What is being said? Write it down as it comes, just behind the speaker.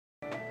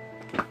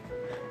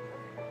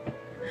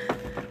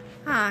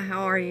Hi,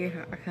 how are you?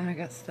 I kind of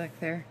got stuck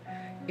there.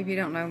 If you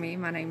don't know me,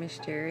 my name is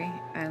Jerry,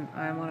 and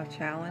I'm on a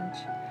challenge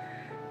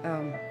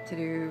to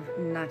do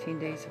 19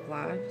 days of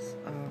lives.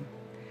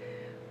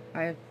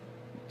 I have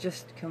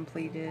just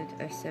completed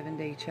a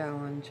 7-day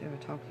challenge of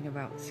talking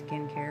about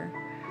skincare.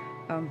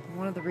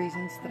 One of the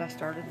reasons that I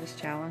started this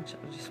challenge,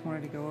 I just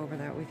wanted to go over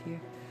that with you,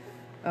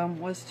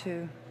 was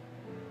to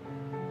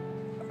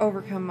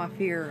overcome my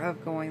fear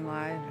of going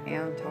live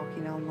and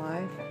talking on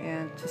live,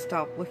 and to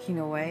stop looking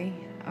away,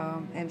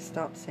 and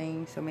stop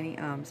saying so many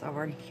ums. I've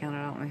already counted,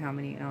 I don't know how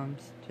many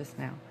ums just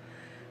now,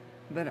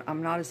 but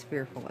I'm not as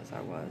fearful as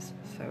I was,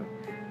 so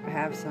I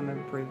have some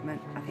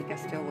improvement. I think I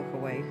still look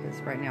away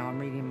because right now I'm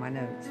reading my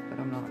notes, but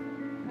I'm not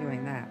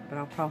doing that, but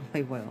I'll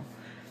probably will.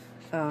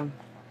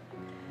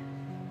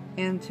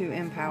 And to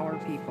empower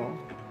people.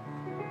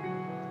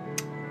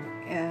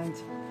 And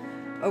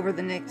over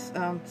the next,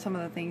 some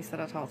of the things that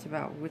I talked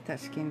about with that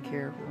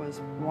skincare was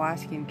why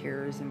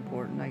skincare is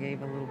important. I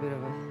gave a little bit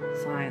of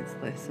a science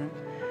lesson.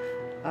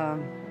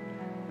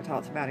 I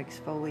talked about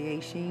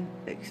exfoliation.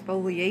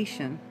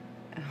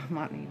 I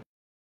might need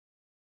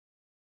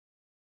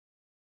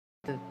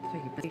to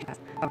take a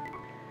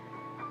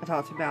I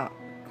talked about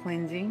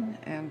cleansing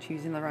and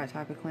choosing the right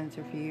type of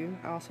cleanser for you.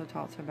 I also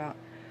talked about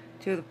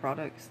 2 of the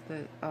products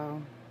that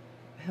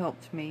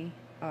helped me.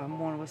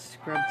 One was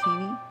Scrub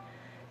Teeny,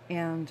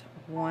 and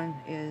one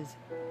is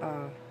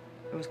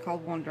it was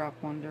called One Drop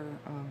Wonder,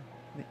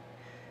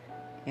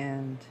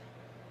 and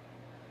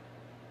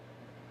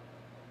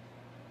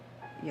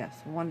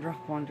yes, One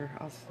Drop Wonder.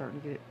 I was starting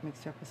to get it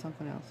mixed up with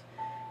something else.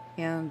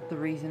 And the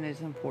reason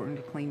it's important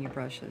to clean your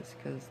brushes,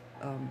 because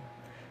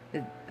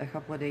a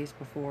couple of days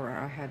before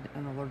I had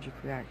an allergic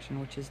reaction,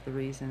 which is the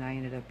reason I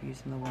ended up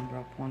using the One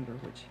Drop Wonder,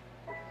 which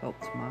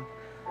helps my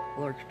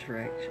allergic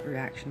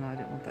reaction. I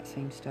didn't want that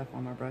same stuff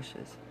on my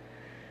brushes.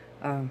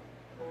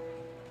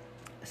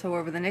 So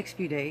over the next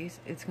few days,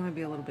 it's going to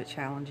be a little bit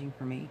challenging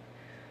for me.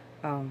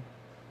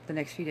 The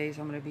next few days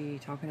I'm going to be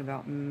talking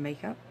about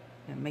makeup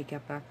and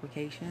makeup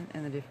application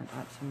and the different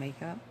types of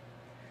makeup.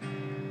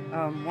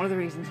 One of the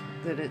reasons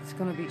that it's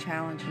going to be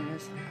challenging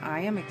is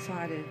I am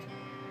excited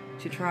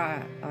to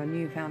try a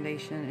new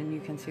foundation and new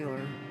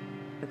concealer,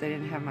 but they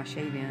didn't have my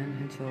shade in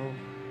until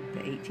the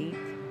 18th.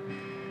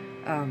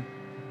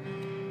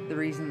 The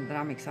reason that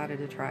I'm excited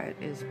to try it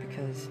is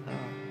because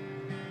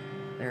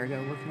there I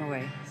go, looking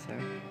away. So,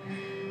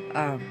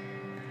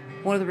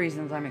 one of the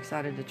reasons I'm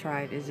excited to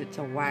try it is it's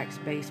a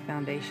wax-based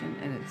foundation,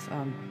 and it's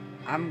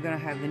I'm gonna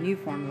have the new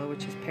formula,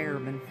 which is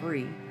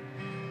paraben-free,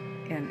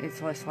 and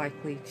it's less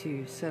likely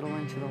to settle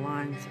into the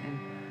lines. And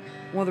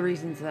one of the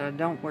reasons that I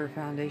don't wear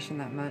foundation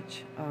that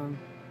much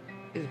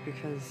is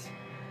because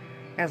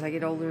as I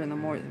get older, and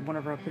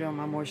whenever I put on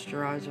my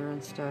moisturizer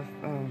and stuff,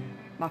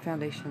 my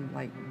foundation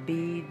like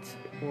beads,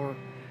 or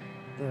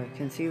the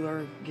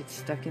concealer gets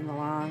stuck in the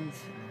lines,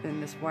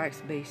 and this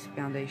wax-based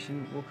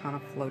foundation will kind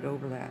of float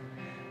over that,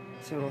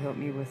 so it'll help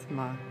me with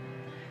my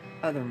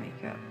other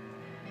makeup.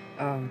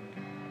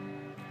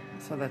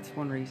 So that's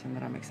one reason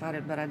that I'm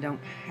excited, but I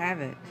don't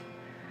have it,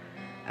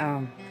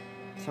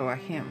 so I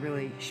can't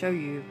really show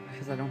you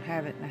because I don't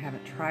have it and I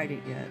haven't tried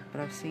it yet.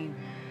 But I've seen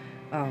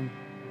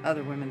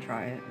other women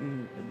try it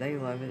and they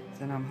love it,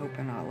 and I'm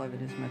hoping I love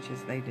it as much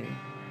as they do.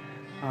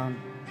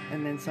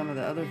 And then some of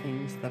the other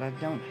things that I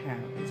don't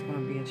have is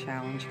going to be a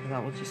challenge, because I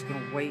was just going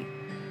to wait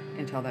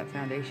until that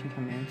foundation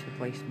come in to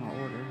place my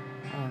order.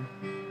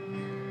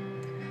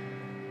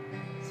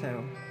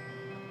 So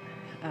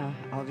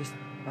I'll just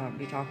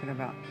be talking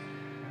about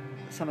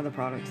some of the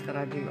products that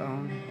I do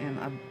own, and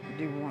I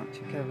do want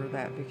to cover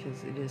that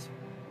because it is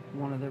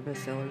one of their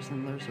best sellers,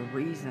 and there's a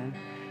reason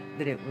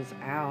that it was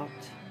out,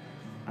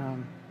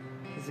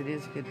 because it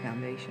is a good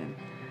foundation.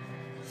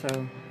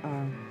 So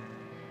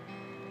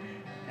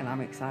and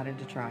I'm excited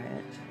to try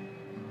it.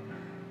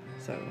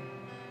 So,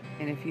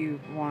 and if you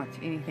want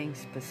anything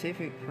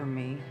specific from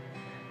me,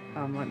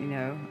 let me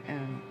know.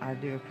 And I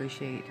do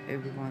appreciate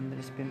everyone that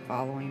has been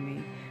following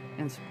me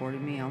and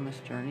supporting me on this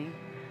journey.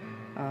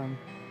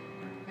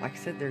 Like I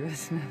said, there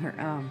is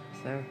another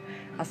so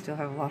I still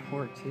have a lot of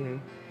work to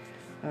do.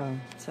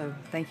 So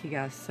thank you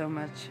guys so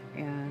much,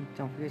 and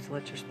don't forget to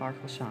let your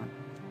sparkle shine.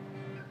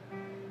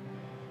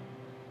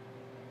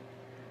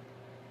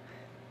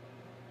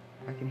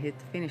 I can hit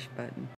the finish button.